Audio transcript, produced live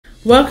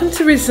Welcome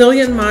to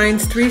Resilient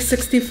Minds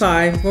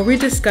 365, where we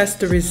discuss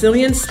the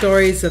resilient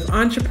stories of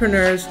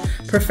entrepreneurs,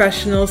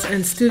 professionals,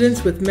 and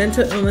students with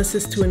mental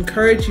illnesses to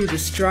encourage you to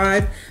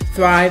strive,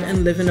 thrive,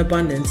 and live in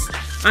abundance.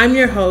 I'm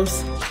your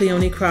host,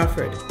 Cleone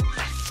Crawford.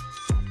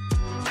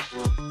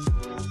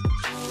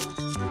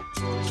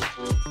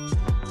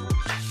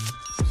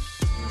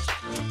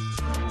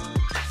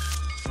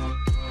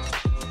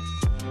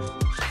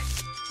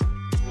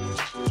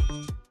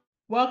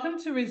 Welcome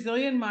to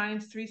Resilient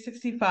Minds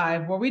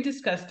 365, where we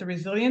discuss the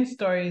resilient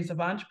stories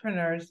of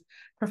entrepreneurs,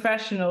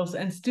 professionals,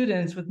 and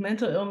students with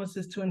mental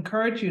illnesses to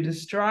encourage you to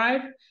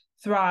strive,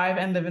 thrive,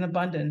 and live in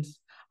abundance.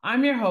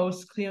 I'm your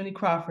host, Cleone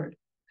Crawford.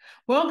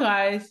 Well,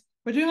 guys,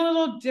 we're doing a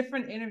little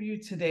different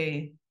interview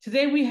today.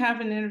 Today, we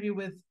have an interview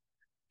with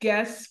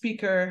guest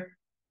speaker,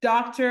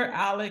 Dr.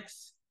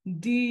 Alex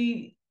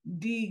Digiacomo.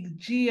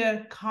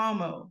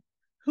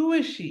 Who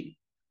is she?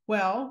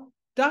 Well,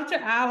 Dr.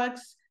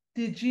 Alex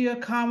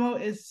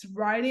Digiacomo is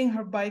riding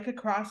her bike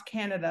across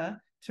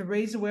Canada to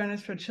raise awareness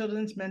for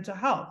children's mental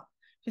health.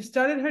 She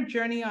started her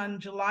journey on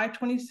July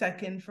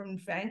 22nd from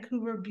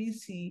Vancouver,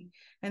 BC,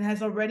 and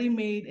has already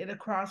made it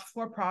across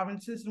 4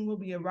 provinces and will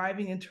be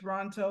arriving in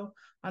Toronto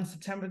on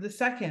September the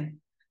 2nd.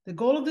 The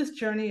goal of this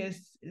journey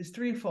is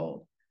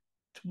threefold.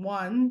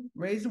 1,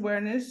 raise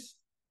awareness.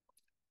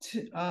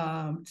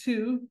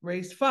 2,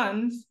 raise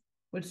funds,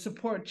 which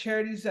support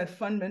charities that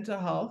fund mental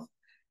health.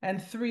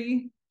 And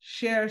 3,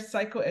 share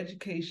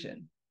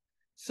psychoeducation.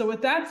 So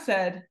with that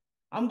said,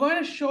 I'm going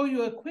to show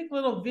you a quick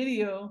little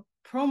video,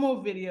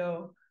 promo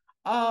video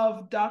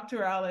of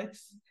Dr.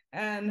 Alex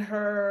and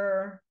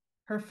her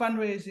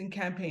fundraising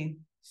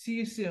campaign. See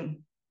you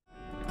soon.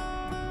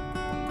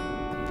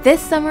 This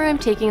summer I'm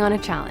taking on a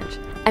challenge.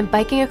 I'm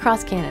biking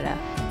across Canada,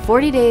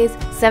 40 days,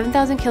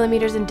 7,000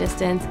 kilometers in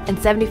distance, and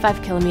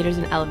 75 kilometers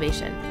in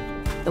elevation.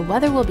 The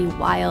weather will be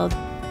wild,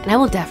 and I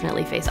will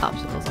definitely face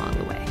obstacles along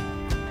the way.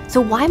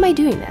 So why am I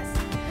doing this?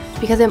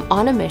 Because I'm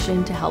on a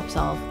mission to help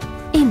solve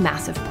a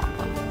massive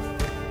problem.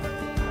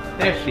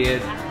 There she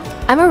is.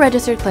 I'm a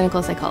registered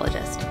clinical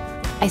psychologist.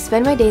 I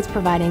spend my days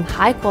providing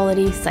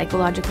high-quality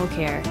psychological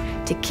care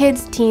to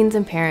kids, teens,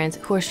 and parents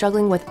who are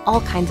struggling with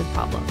all kinds of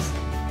problems.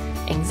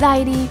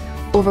 Anxiety,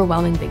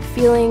 overwhelming big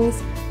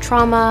feelings,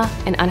 trauma,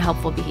 and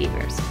unhelpful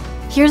behaviors.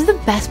 Here's the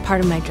best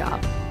part of my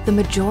job. The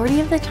majority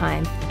of the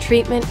time,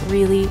 treatment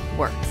really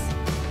works.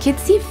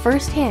 Kids see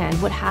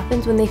firsthand what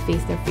happens when they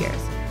face their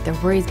fears. Their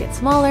worries get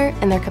smaller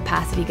and their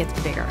capacity gets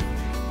bigger.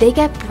 They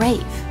get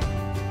brave.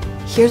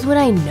 Here's what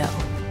I know.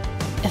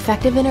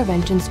 Effective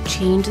interventions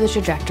change the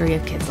trajectory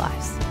of kids'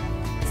 lives.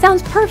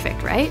 Sounds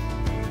perfect, right?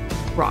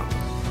 Wrong.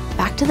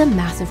 Back to the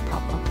massive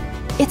problem.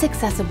 It's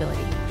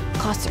accessibility.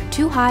 Costs are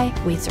too high,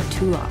 waits are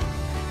too long.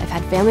 I've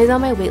had families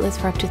on my waitlist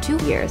for up to 2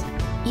 years.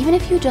 Even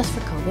if you adjust for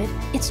COVID,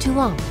 it's too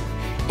long.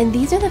 And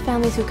these are the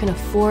families who can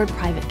afford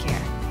private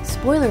care.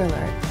 Spoiler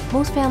alert,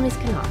 most families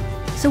cannot.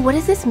 So what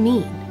does this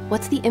mean?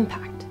 What's the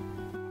impact?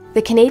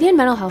 The Canadian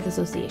Mental Health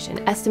Association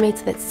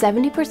estimates that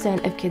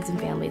 70% of kids and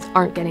families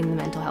aren't getting the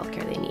mental health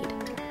care they need.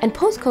 And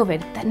post-COVID,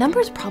 that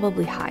number is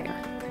probably higher.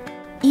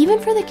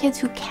 Even for the kids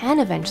who can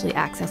eventually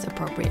access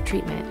appropriate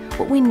treatment,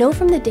 what we know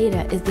from the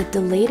data is that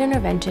delayed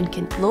intervention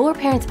can lower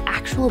parents'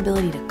 actual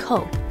ability to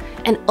cope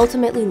and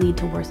ultimately lead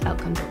to worse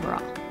outcomes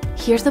overall.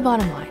 Here's the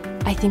bottom line.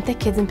 I think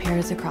that kids and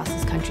parents across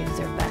this country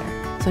deserve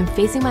better. So I'm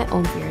facing my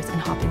own fears and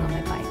hopping on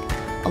my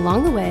bike.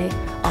 Along the way,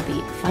 I'll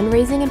be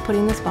fundraising and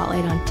putting the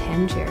spotlight on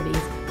 10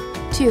 charities.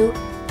 2,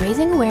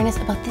 raising awareness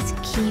about this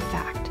key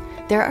fact.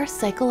 There are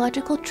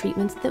psychological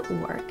treatments that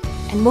work,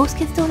 and most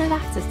kids don't have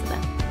access to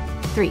them.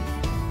 3,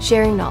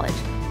 sharing knowledge.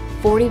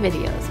 40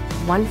 videos,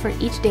 1 for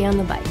each day on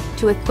the bike,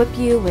 to equip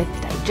you with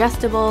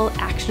digestible,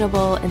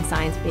 actionable, and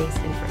science-based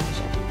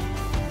information.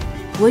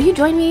 Will you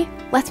join me?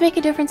 Let's make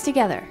a difference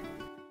together.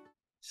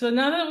 So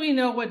now that we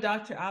know what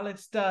Dr.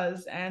 Alex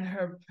does and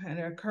her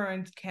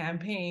current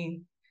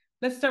campaign,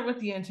 let's start with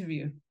the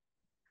interview.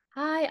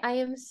 Hi, I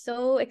am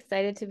so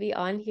excited to be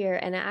on here,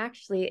 and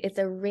actually it's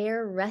a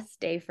rare rest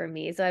day for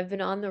me. So I've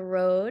been on the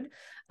road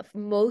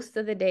most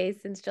of the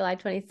days since July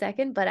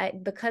 22nd,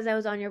 but because I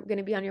was going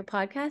to be on your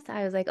podcast,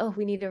 I was like, oh,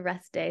 we need a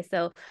rest day.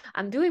 So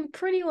I'm doing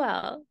pretty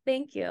well.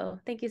 Thank you.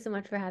 Thank you so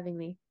much for having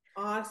me.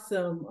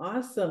 Awesome.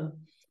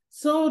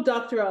 So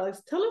Dr.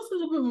 Alex, tell us a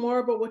little bit more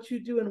about what you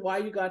do and why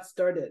you got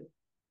started.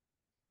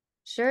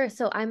 Sure.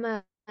 So I'm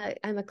a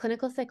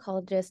clinical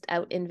psychologist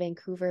out in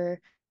Vancouver,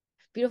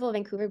 beautiful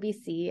Vancouver,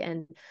 BC,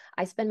 and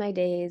I spend my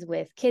days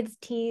with kids,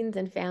 teens,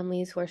 and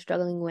families who are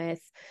struggling with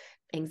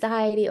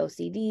anxiety,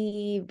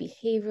 OCD,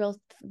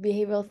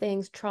 behavioral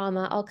things,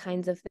 trauma, all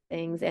kinds of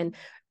things. And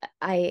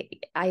I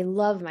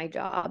love my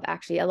job.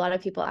 Actually, a lot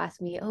of people ask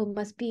me, "Oh, it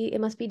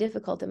must be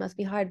difficult. It must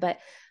be hard." But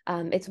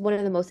it's one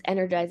of the most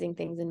energizing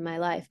things in my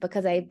life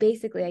because I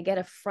get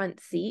a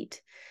front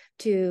seat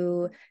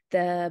to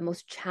the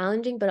most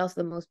challenging, but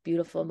also the most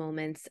beautiful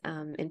moments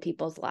in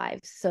people's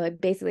lives. So I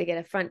basically get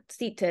a front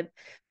seat to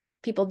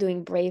people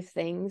doing brave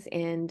things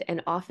and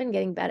often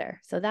getting better.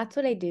 So that's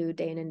what I do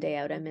day in and day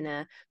out. I'm in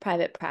a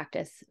private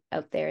practice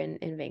out there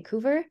in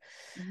Vancouver.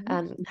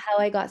 How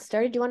I got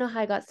started, do you want to know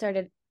how I got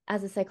started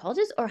as a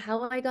psychologist, or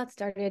how I got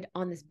started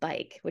on this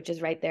bike, which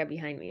is right there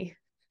behind me?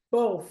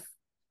 Both.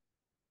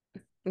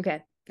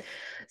 Okay.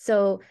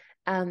 So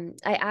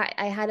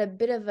I had a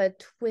bit of a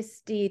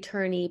twisty,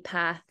 turny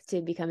path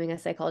to becoming a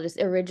psychologist.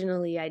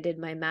 Originally, I did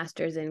my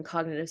master's in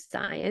cognitive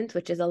science,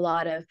 which is a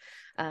lot of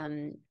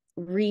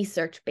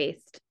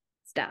research-based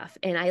stuff.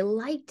 And I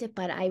liked it,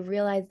 but I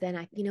realized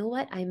then, you know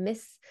what? I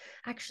miss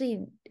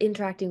actually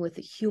interacting with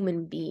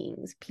human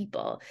beings,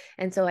 people.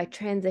 And so I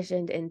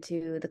transitioned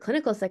into the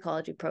clinical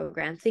psychology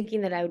program,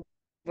 thinking that I would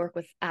work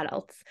with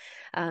adults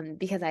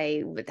because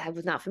I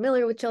was not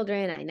familiar with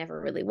children. I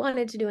never really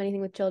wanted to do anything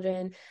with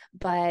children.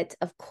 But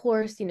of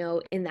course,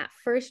 in that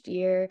first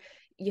year,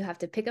 you have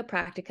to pick a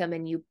practicum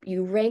and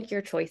you rank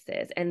your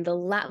choices. And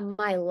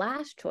my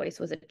last choice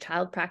was a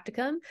child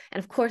practicum.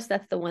 And of course,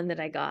 that's the one that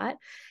I got.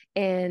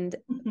 And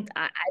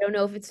I don't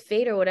know if it's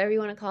fate or whatever you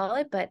want to call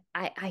it, but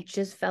I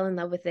just fell in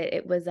love with it.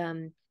 It was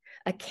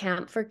a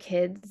camp for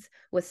kids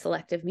with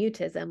selective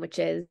mutism, which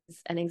is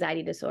an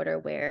anxiety disorder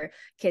where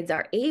kids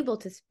are able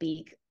to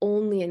speak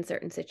only in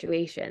certain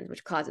situations,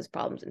 which causes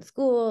problems in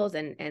schools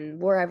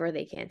and wherever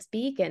they can't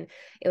speak. And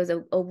it was a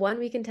 1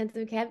 week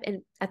intensive camp.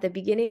 And at the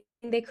beginning,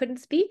 they couldn't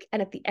speak.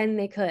 And at the end,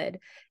 they could.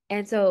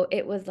 And so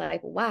it was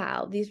like,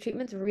 wow, these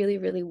treatments really,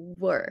 really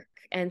work.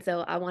 And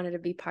so I wanted to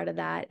be part of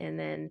that, and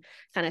then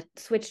kind of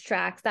switch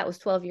tracks. That was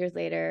 12 years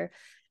later.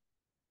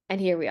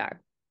 And here we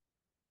are.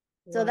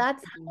 So Wow.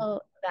 that's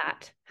how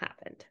that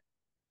happened.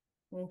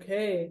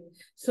 Okay.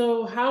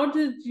 So how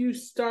did you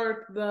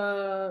start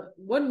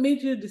what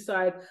made you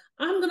decide,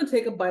 I'm going to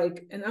take a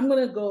bike and I'm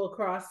going to go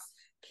across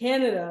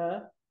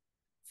Canada,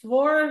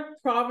 4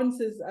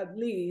 provinces at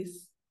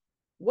least?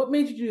 What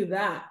made you do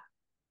that?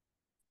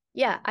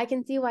 Yeah, I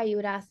can see why you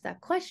would ask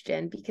that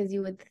question, because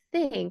you would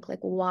think, like,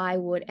 why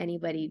would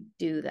anybody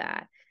do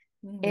that?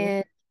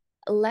 And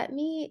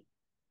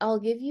I'll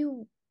give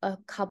you a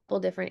couple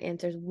different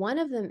answers. One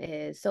of them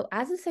is, so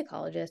as a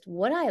psychologist,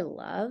 what I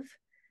love,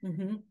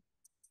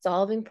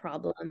 solving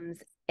problems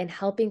and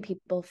helping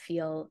people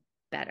feel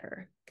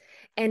better.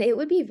 And it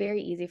would be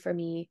very easy for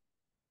me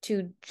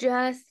to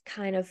just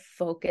kind of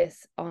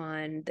focus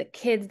on the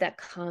kids that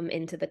come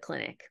into the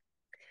clinic.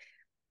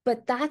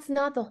 But that's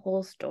not the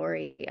whole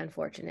story,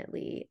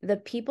 unfortunately. The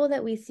people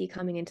that we see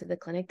coming into the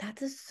clinic,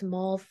 that's a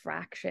small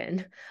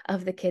fraction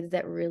of the kids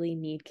that really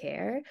need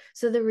care.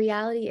 So the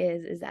reality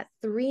is that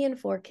 3 in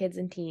 4 kids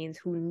and teens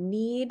who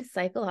need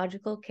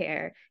psychological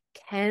care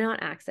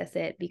cannot access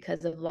it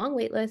because of long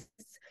wait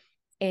lists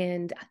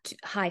and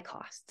high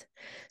cost.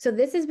 So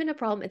this has been a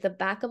problem. It's the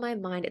back of my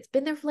mind. It's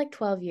been there for like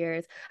 12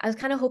 years. I was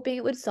kind of hoping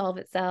it would solve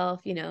itself,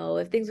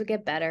 if things would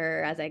get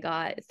better as I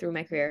got through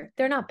my career.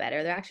 They're not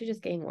better. They're actually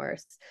just getting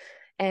worse.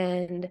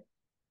 And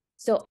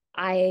so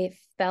I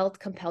felt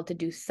compelled to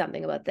do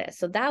something about this.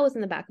 So that was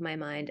in the back of my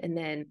mind. And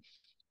then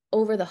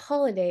over the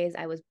holidays,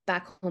 I was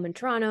back home in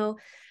Toronto,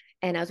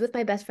 and I was with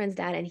my best friend's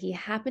dad, and he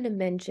happened to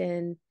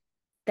mention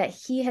that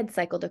he had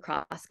cycled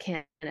across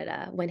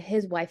Canada when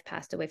his wife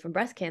passed away from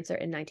breast cancer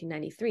in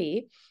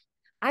 1993.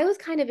 I was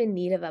kind of in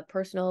need of a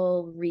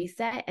personal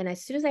reset. And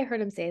as soon as I heard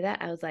him say that,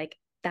 I was like,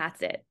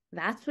 that's it.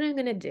 That's what I'm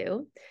going to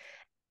do.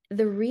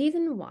 The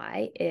reason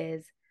why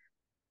is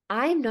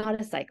I'm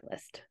not a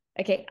cyclist.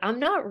 Okay. I'm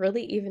not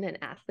really even an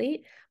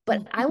athlete,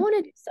 but I want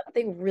to do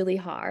something really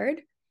hard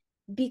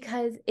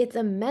because it's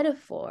a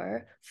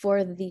metaphor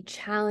for the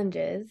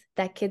challenges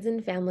that kids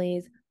and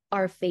families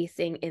are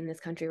facing in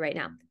this country right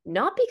now.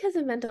 Not because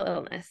of mental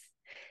illness,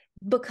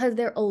 because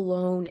they're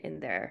alone in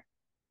their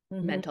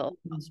mental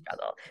health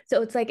struggle.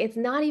 So it's like, it's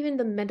not even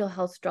the mental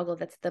health struggle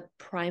that's the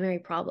primary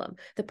problem.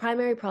 The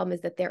primary problem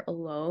is that they're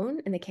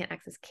alone and they can't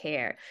access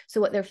care.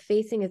 So what they're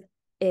facing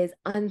is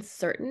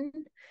uncertain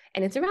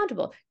and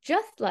insurmountable,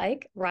 just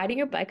like riding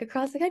your bike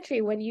across the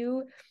country when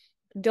you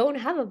don't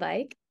have a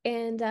bike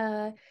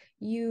and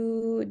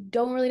you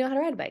don't really know how to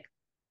ride a bike.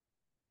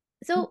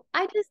 So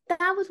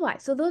that was why.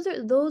 So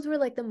those were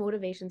like the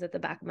motivations at the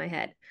back of my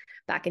head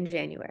back in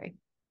January.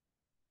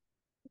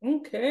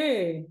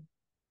 Okay.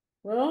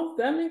 Well,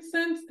 that makes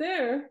sense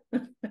there.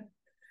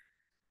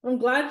 I'm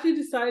glad you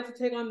decided to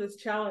take on this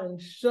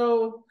challenge.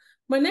 So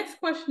my next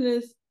question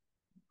is,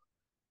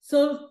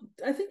 so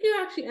I think you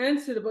actually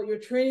answered about your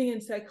training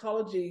in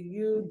psychology.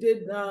 You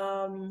did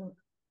a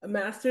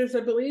master's,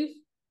 I believe.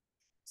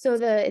 So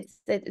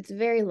it's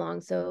very long.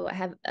 So I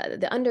have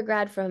the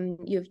undergrad from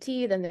U of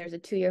T, then there's a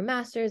 2-year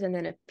master's, and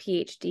then a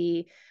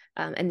PhD,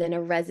 and then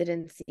a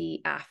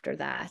residency after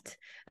that.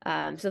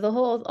 So the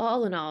whole,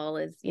 all in all,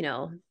 is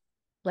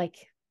like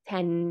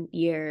 10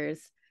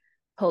 years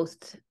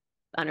post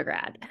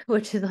undergrad,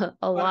 which is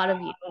a lot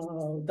of years.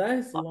 Oh, that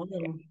is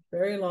long,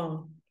 very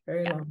long,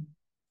 very Yeah. long.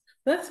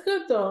 That's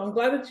good though. I'm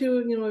glad that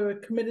you were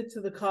committed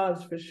to the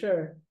cause for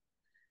sure.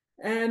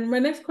 And my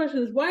next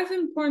question is, why is it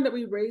important that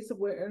we raise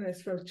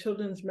awareness for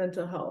children's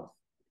mental health?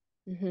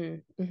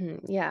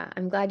 Yeah,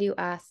 I'm glad you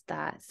asked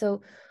that.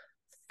 So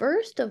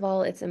First of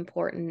all, it's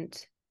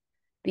important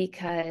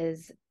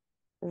because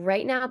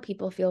right now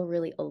people feel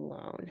really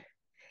alone.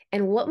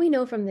 And what we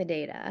know from the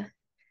data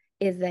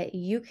is that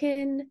you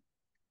can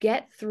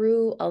get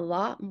through a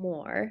lot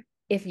more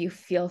if you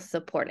feel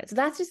supported. So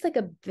that's just like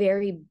a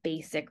very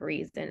basic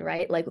reason,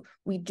 right? Like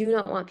we do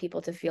not want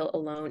people to feel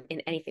alone in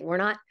anything. We're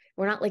not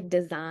like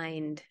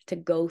designed to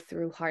go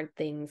through hard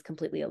things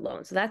completely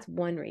alone. So that's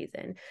one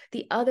reason.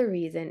 The other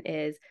reason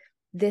is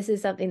this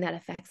is something that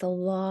affects a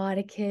lot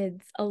of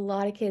kids, a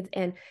lot of kids.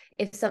 And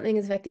if something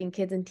is affecting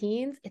kids and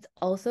teens, it's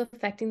also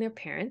affecting their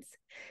parents.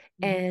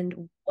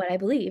 And what I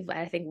believe,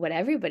 I think what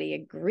everybody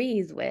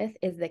agrees with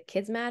is that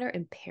kids matter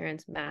and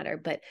parents matter.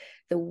 But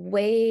the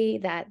way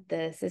that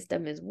the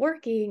system is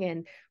working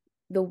and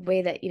the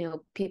way that,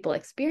 people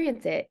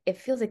experience it, it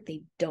feels like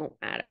they don't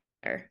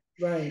matter.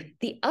 Right.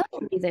 The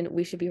other reason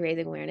we should be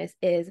raising awareness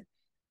is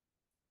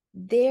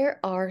there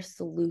are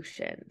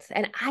solutions.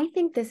 And I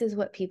think this is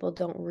what people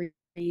don't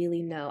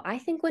really know. I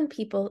think when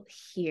people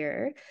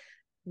hear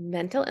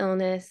mental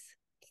illness,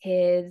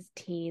 kids,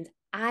 teens,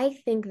 I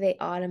think they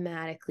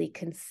automatically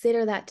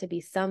consider that to be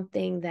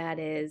something that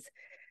is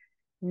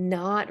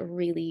not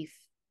really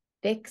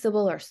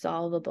fixable or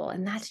solvable.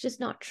 And that's just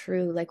not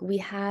true. Like we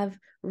have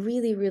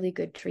really, really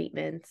good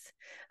treatments.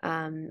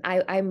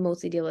 I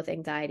mostly deal with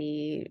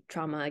anxiety,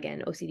 trauma,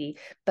 again, OCD,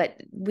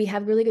 but we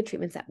have really good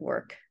treatments that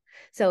work.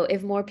 So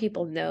if more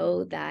people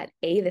know that,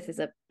 A, this is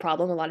a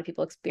problem, a lot of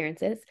people experience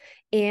this,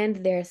 and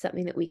there's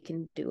something that we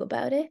can do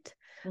about it,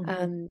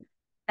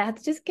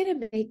 that's just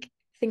going to make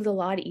things a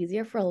lot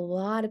easier for a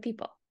lot of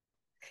people.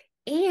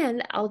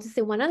 And I'll just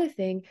say one other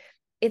thing.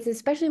 It's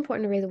especially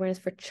important to raise awareness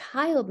for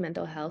child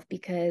mental health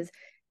because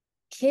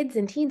kids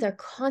and teens are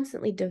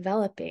constantly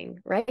developing,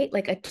 right?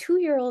 Like a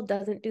 2-year-old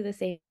doesn't do the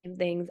same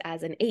things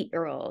as an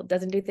 8-year-old,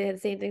 doesn't do the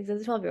same things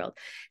as a 12-year-old.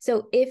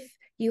 So if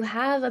you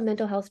have a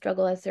mental health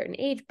struggle at a certain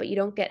age, but you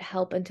don't get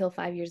help until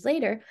 5 years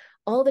later,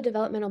 all the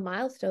developmental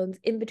milestones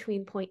in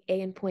between point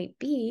A and point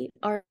B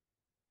are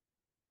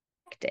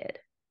affected.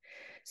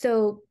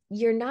 So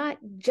you're not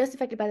just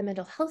affected by the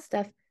mental health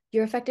stuff,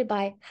 you're affected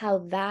by how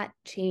that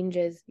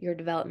changes your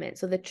development.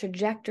 So the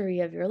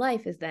trajectory of your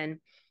life is then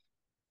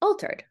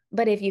altered.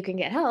 But if you can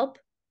get help,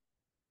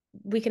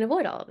 we can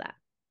avoid all of that.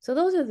 So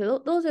those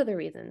are the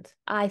reasons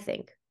I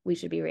think we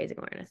should be raising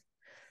awareness.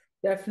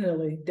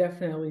 Definitely,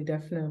 definitely,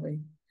 definitely.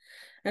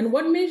 And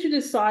what made you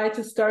decide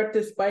to start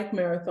this bike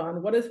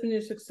marathon? What has been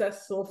your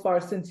success so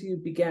far since you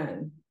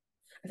began?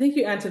 I think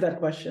you answered that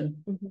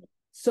question.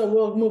 So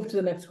we'll move to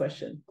the next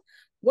question.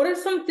 What are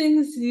some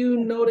things you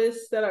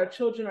notice that our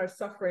children are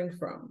suffering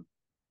from?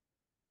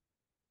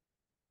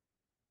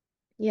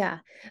 Yeah.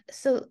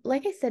 So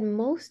like I said,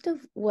 most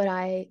of what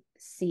I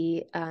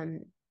see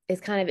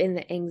is kind of in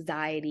the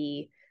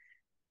anxiety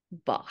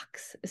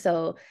box.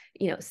 So,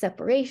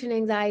 separation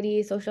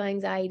anxiety, social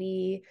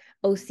anxiety,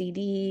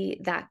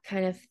 OCD, that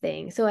kind of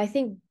thing. So I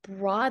think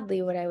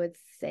broadly what I would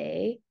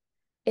say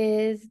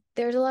is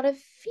there's a lot of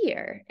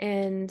fear.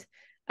 And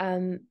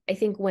I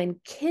think when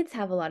kids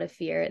have a lot of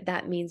fear,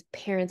 that means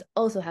parents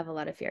also have a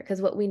lot of fear.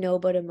 Because what we know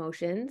about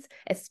emotions,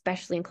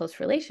 especially in close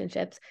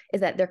relationships,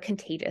 is that they're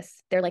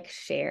contagious. They're like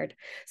shared.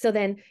 So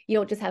then you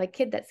don't just have a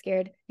kid that's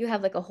scared, you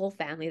have like a whole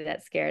family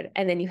that's scared.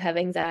 And then you have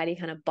anxiety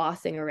kind of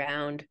bossing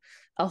around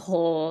a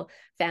whole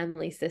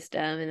family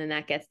system. And then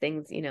that gets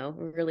things,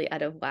 really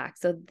out of whack.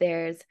 So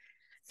there's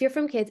fear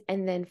from kids.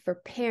 And then for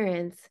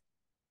parents,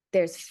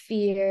 there's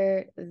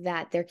fear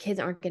that their kids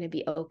aren't going to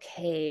be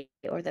okay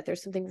or that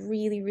there's something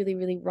really, really,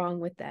 really wrong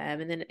with them.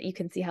 And then you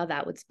can see how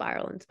that would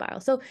spiral and spiral.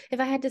 So if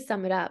I had to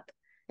sum it up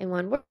in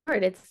one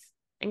word, it's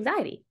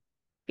anxiety,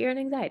 fear and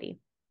anxiety.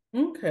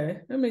 Okay,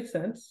 that makes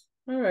sense.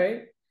 All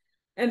right.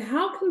 And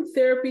how can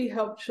therapy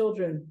help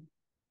children?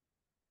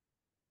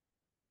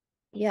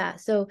 Yeah.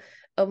 So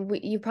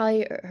you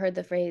probably heard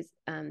the phrase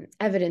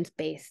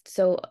evidence-based.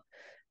 So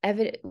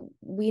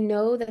we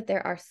know that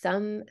there are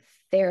some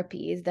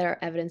therapies that are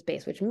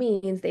evidence-based, which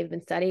means they've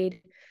been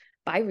studied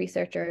by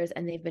researchers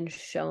and they've been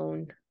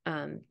shown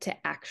to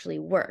actually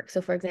work. So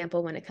for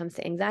example, when it comes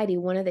to anxiety,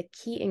 one of the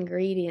key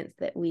ingredients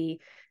that we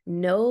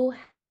know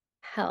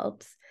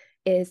helps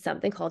is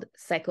something called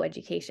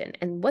psychoeducation.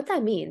 And what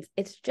that means,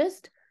 it's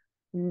just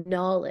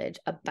knowledge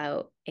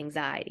about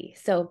anxiety.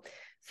 So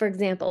for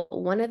example,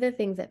 one of the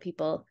things that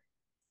people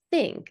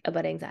think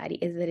about anxiety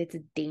is that it's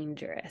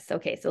dangerous.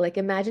 Okay, so like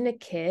imagine a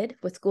kid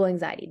with school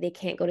anxiety. They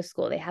can't go to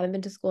school. They haven't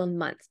been to school in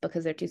months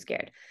because they're too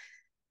scared.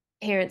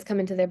 Parents come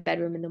into their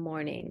bedroom in the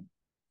morning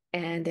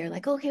and they're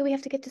like, okay, we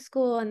have to get to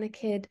school. And the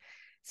kid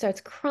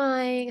starts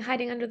crying,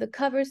 hiding under the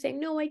covers, saying,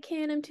 no, I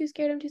can't. I'm too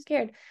scared. I'm too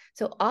scared.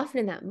 So often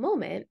in that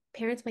moment,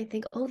 parents might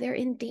think, oh, they're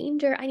in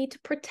danger. I need to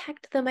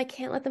protect them. I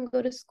can't let them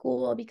go to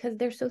school because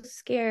they're so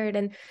scared.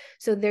 And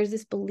so there's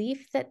this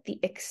belief that the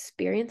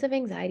experience of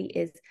anxiety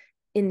is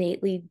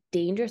innately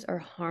dangerous or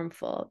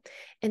harmful.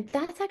 And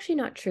that's actually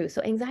not true.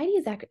 So anxiety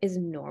is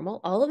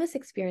normal. All of us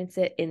experience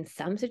it in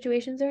some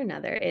situations or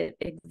another. It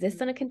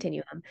exists on a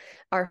continuum.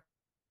 Our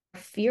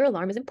fear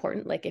alarm is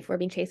important. Like if we're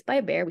being chased by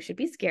a bear, we should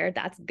be scared.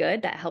 That's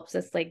good. That helps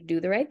us like do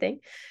the right thing.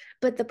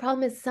 But the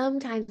problem is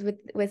sometimes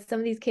with some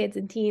of these kids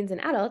and teens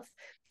and adults,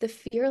 the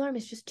fear alarm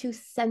is just too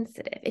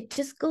sensitive. It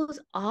just goes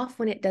off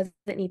when it doesn't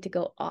need to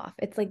go off.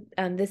 It's like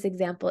this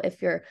example,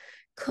 if you're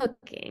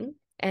cooking,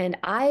 and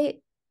I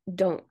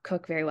don't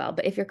cook very well,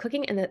 but if you're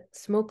cooking and the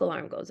smoke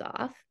alarm goes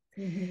off,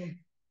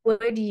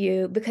 would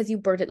you, because you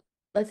burnt it,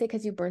 let's say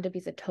because you burnt a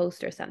piece of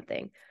toast or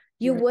something,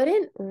 you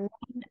wouldn't run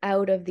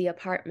out of the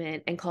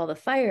apartment and call the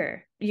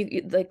fire,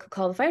 you like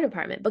call the fire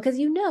department, because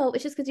you know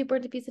it's just because you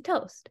burnt a piece of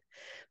toast.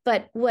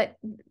 But what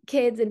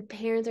kids and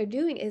parents are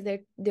doing is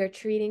they're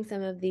treating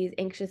some of these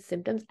anxious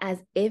symptoms as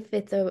if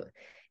it's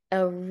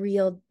a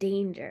real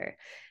danger.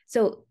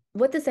 So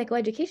what the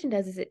psychoeducation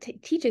does is it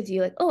teaches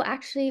you like, oh,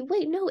 actually,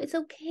 wait, no, it's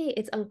okay.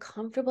 It's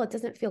uncomfortable. It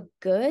doesn't feel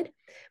good,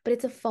 but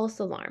it's a false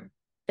alarm.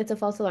 It's a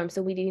false alarm.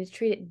 So we need to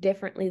treat it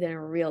differently than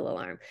a real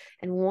alarm.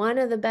 And one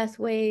of the best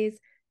ways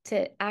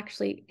to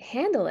actually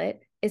handle it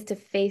is to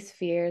face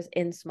fears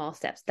in small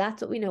steps.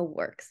 That's what we know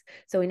works.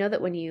 So we know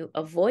that when you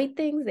avoid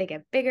things, they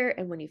get bigger,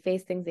 and when you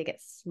face things, they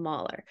get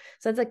smaller.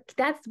 So it's like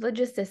that's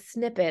just a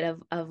snippet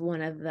of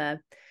one of the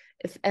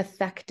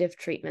effective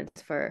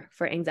treatments for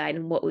anxiety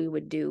and what we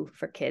would do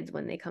for kids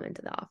when they come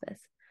into the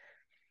office.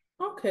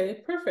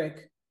 Okay,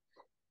 perfect.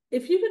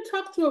 If you could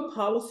talk to a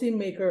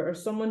policymaker or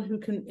someone who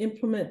can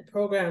implement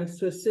programs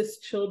to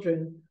assist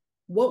children,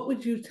 what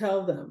would you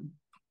tell them?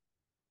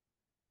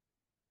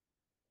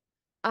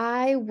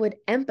 I would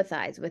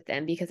empathize with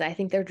them because I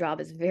think their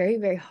job is very,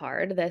 very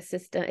hard. The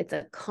system, it's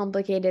a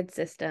complicated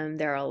system.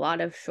 There are a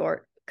lot of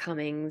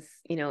shortcomings,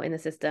 in the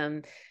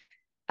system.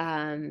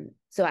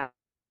 So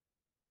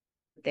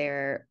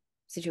their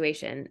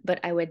situation,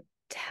 but I would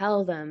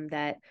tell them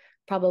that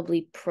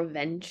probably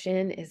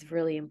prevention is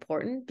really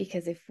important,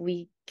 because if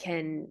we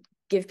can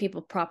give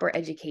people proper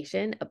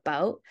education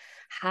about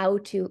how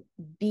to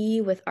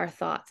be with our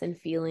thoughts and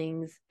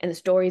feelings and the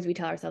stories we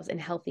tell ourselves in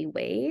healthy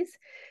ways,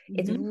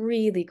 it's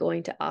really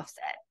going to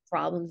offset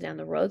problems down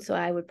the road. So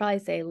I would probably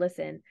say,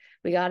 listen,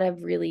 we got to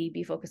really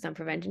be focused on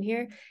prevention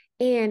here,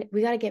 and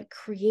we got to get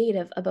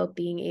creative about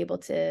being able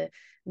to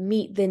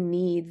meet the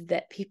needs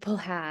that people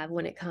have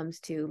when it comes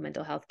to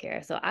mental health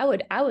care. So I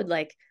would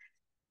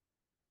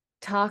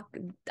talk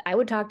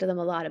to them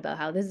a lot about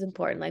how this is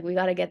important. Like we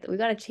got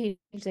to change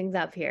things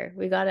up here.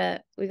 We got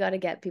to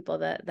get people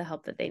the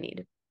help that they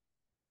need.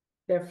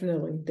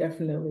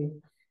 Definitely.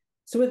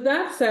 So with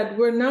that said,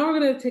 we're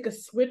going to take a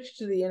switch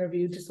to the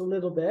interview just a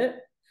little bit.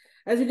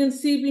 As you can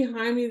see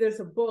behind me, there's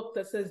a book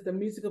that says The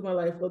Music of My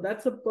Life. Well,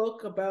 that's a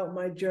book about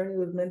my journey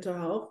with mental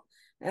health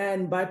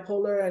and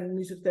bipolar and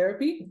music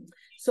therapy.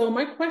 So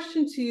my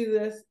question to you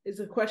this is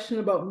a question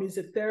about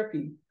music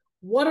therapy.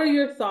 What are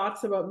your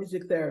thoughts about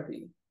music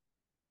therapy?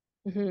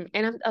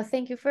 And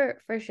thank you for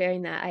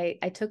sharing that.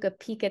 I took a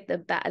peek at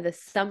the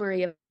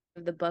summary of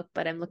the book,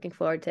 but I'm looking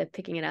forward to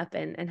picking it up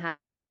and have.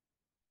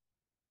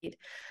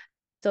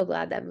 So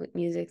glad that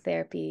music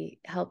therapy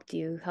helped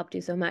you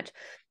so much.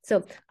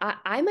 So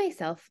I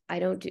myself, I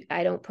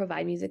don't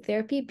provide music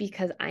therapy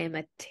because I am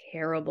a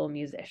terrible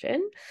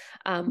musician.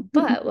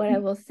 But what I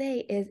will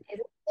say is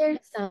there's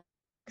something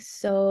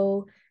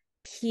so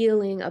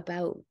healing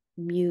about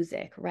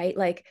music, right?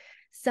 Like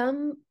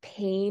some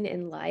pain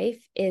in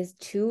life is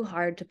too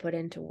hard to put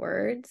into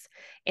words.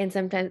 And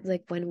sometimes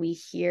like when we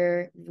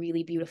hear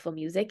really beautiful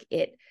music,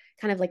 it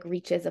kind of like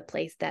reaches a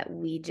place that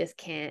we just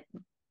can't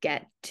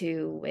get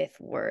to with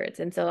words.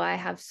 And so I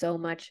have so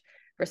much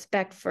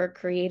respect for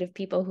creative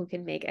people who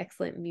can make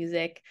excellent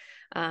music.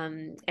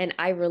 And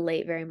I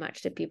relate very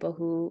much to people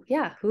who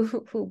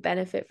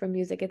benefit from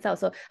music itself.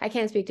 So I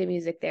can't speak to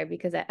music there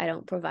because I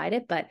don't provide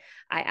it, but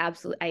I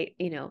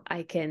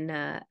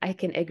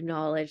can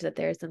acknowledge that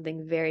there is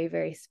something very,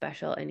 very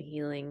special and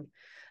healing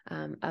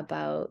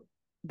about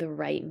the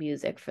right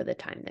music for the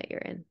time that you're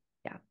in.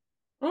 Yeah.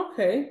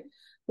 Okay.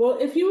 Well,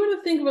 if you were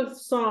to think of a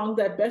song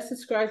that best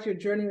describes your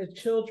journey with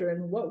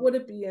children, what would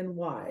it be and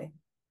why?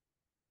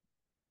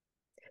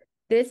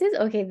 This is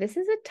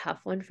a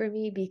tough one for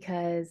me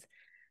because,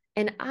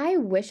 and I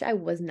wish I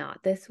was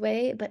not this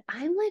way, but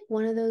I'm like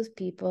one of those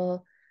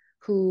people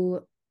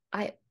who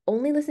I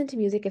only listen to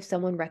music if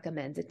someone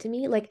recommends it to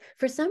me. Like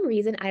for some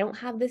reason, I don't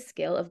have this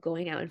skill of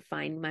going out and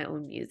finding my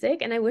own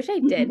music. And I wish I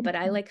did, but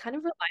I like kind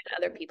of rely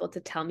on other people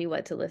to tell me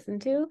what to listen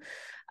to.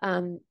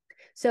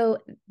 So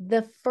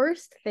the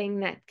first thing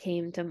that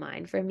came to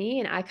mind for me,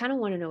 and I kind of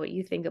want to know what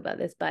you think about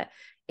this, but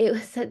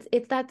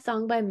it's that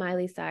song by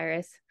Miley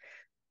Cyrus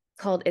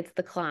called It's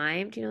the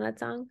Climb. Do you know that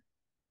song?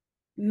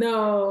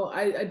 No,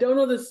 I don't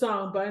know this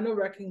song, but I know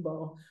Wrecking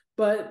Ball.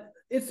 But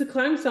It's the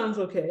Climb sounds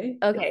okay.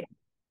 Okay.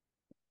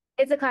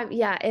 It's a climb.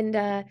 Yeah.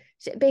 And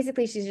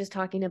basically she's just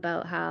talking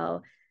about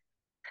how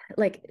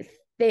like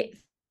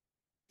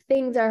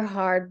things are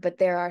hard, but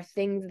there are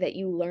things that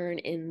you learn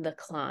in the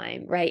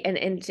climb, right? And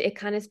it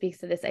kind of speaks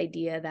to this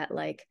idea that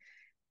like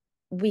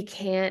we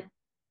can't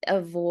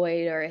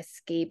avoid or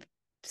escape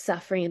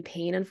suffering and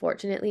pain,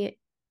 unfortunately,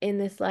 in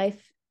this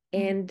life.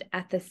 And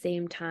at the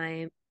same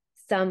time,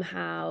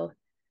 somehow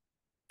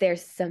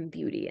there's some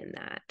beauty in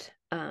that.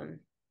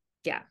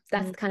 Yeah,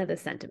 that's kind of the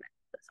sentiment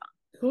of the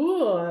song.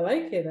 Cool. I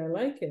like it. I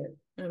like it.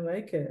 I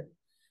like it.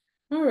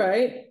 All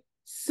right.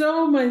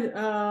 So my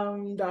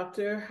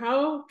doctor,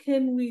 how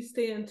can we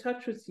stay in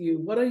touch with you?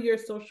 What are your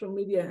social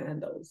media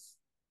handles?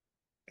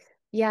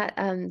 Yeah,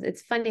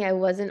 it's funny. I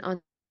wasn't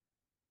on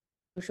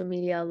social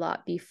media a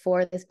lot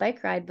before this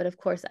bike ride, but of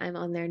course I'm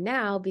on there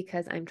now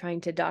because I'm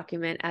trying to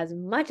document as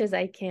much as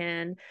I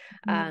can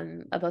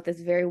about this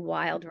very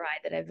wild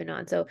ride that I've been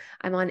on. So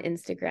I'm on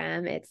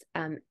Instagram. It's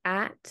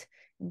at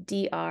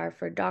DR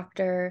for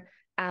Dr.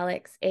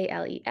 Alex,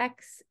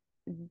 Alex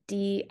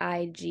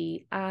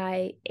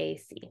Digiac.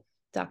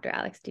 Dr.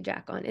 Alex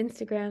Digiac on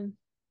Instagram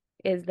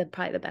is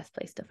probably the best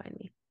place to find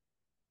me.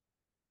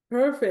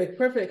 Perfect,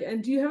 perfect.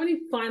 And do you have any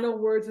final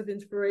words of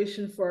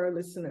inspiration for our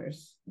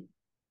listeners?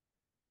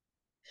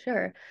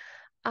 Sure.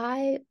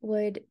 I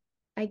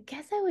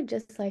guess I would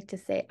just like to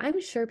say, I'm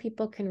sure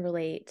people can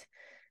relate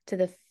to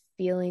the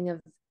feeling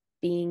of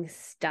being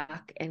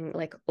stuck and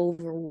like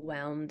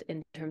overwhelmed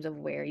in terms of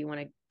where you want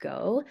to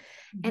go.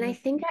 And I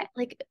think I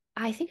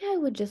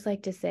would just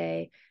like to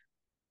say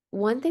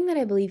one thing that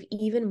I believe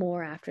even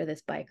more after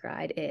this bike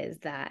ride is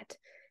that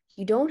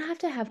you don't have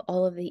to have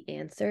all of the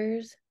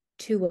answers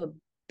to a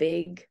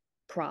big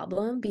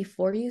problem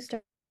before you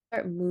start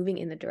moving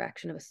in the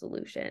direction of a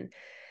solution.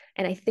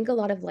 And I think a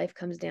lot of life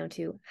comes down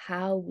to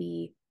how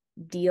we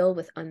deal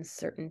with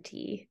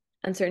uncertainty.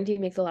 Uncertainty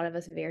makes a lot of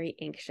us very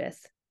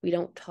anxious. We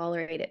don't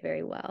tolerate it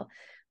very well.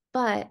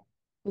 But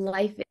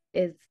life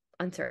is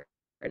uncertain.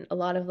 A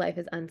lot of life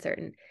is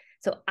uncertain.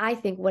 So I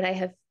think what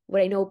I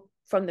know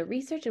from the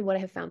research and what I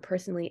have found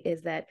personally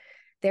is that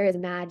there is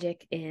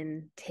magic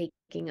in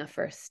taking a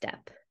first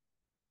step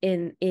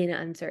in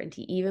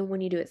uncertainty, even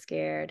when you do it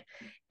scared.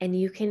 And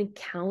you can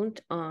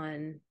count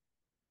on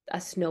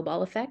a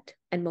snowball effect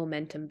and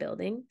momentum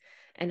building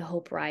and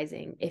hope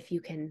rising if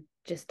you can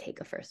just take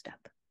a first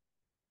step.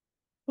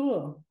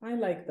 Cool. I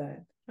like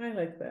that. I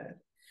like that.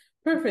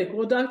 Perfect.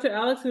 Well, Dr.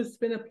 Alex, it's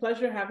been a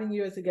pleasure having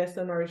you as a guest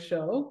on our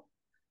show.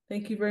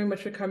 Thank you very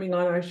much for coming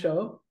on our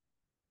show.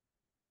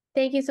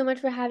 Thank you so much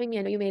for having me.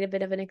 I know you made a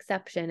bit of an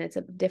exception. It's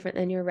different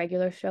than your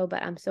regular show,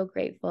 but I'm so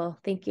grateful.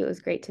 Thank you. It was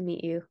great to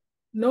meet you.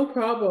 No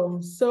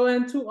problem. So,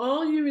 and to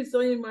all you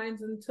resilient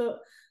minds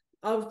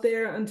out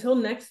there, until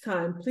next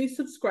time, please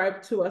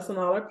subscribe to us on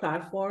all our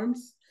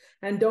platforms.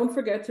 And don't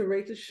forget to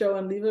rate the show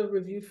and leave a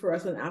review for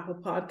us on Apple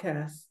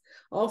Podcasts.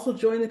 Also,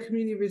 join the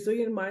community of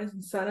Resilient Minds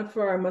and sign up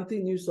for our monthly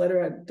newsletter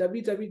at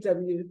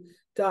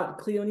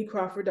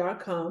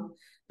www.cleonecrawford.com.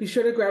 Be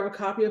sure to grab a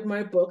copy of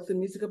my book, The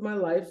Music of My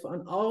Life,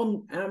 on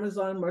all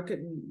Amazon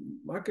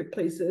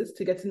marketplaces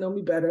to get to know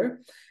me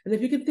better. And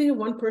if you can think of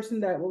one person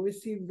that will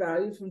receive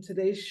value from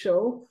today's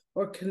show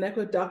or connect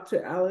with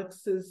Dr.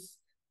 Alex's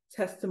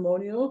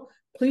testimonial,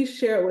 please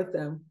share it with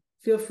them.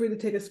 Feel free to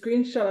take a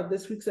screenshot of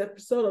this week's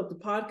episode of the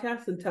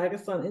podcast and tag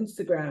us on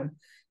Instagram.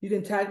 You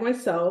can tag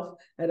myself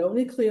at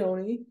Only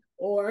Cleone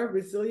or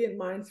Resilient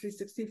Minds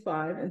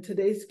 365 and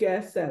today's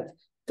guest at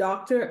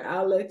Dr.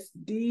 Alex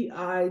Digiac.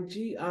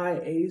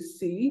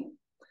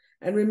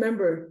 And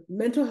remember,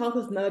 mental health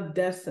is not a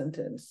death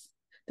sentence.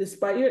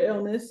 Despite your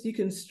illness, you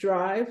can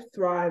strive,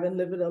 thrive, and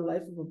live in a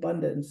life of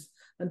abundance.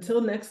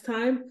 Until next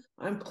time,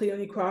 I'm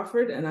Cleone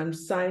Crawford, and I'm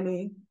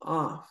signing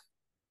off.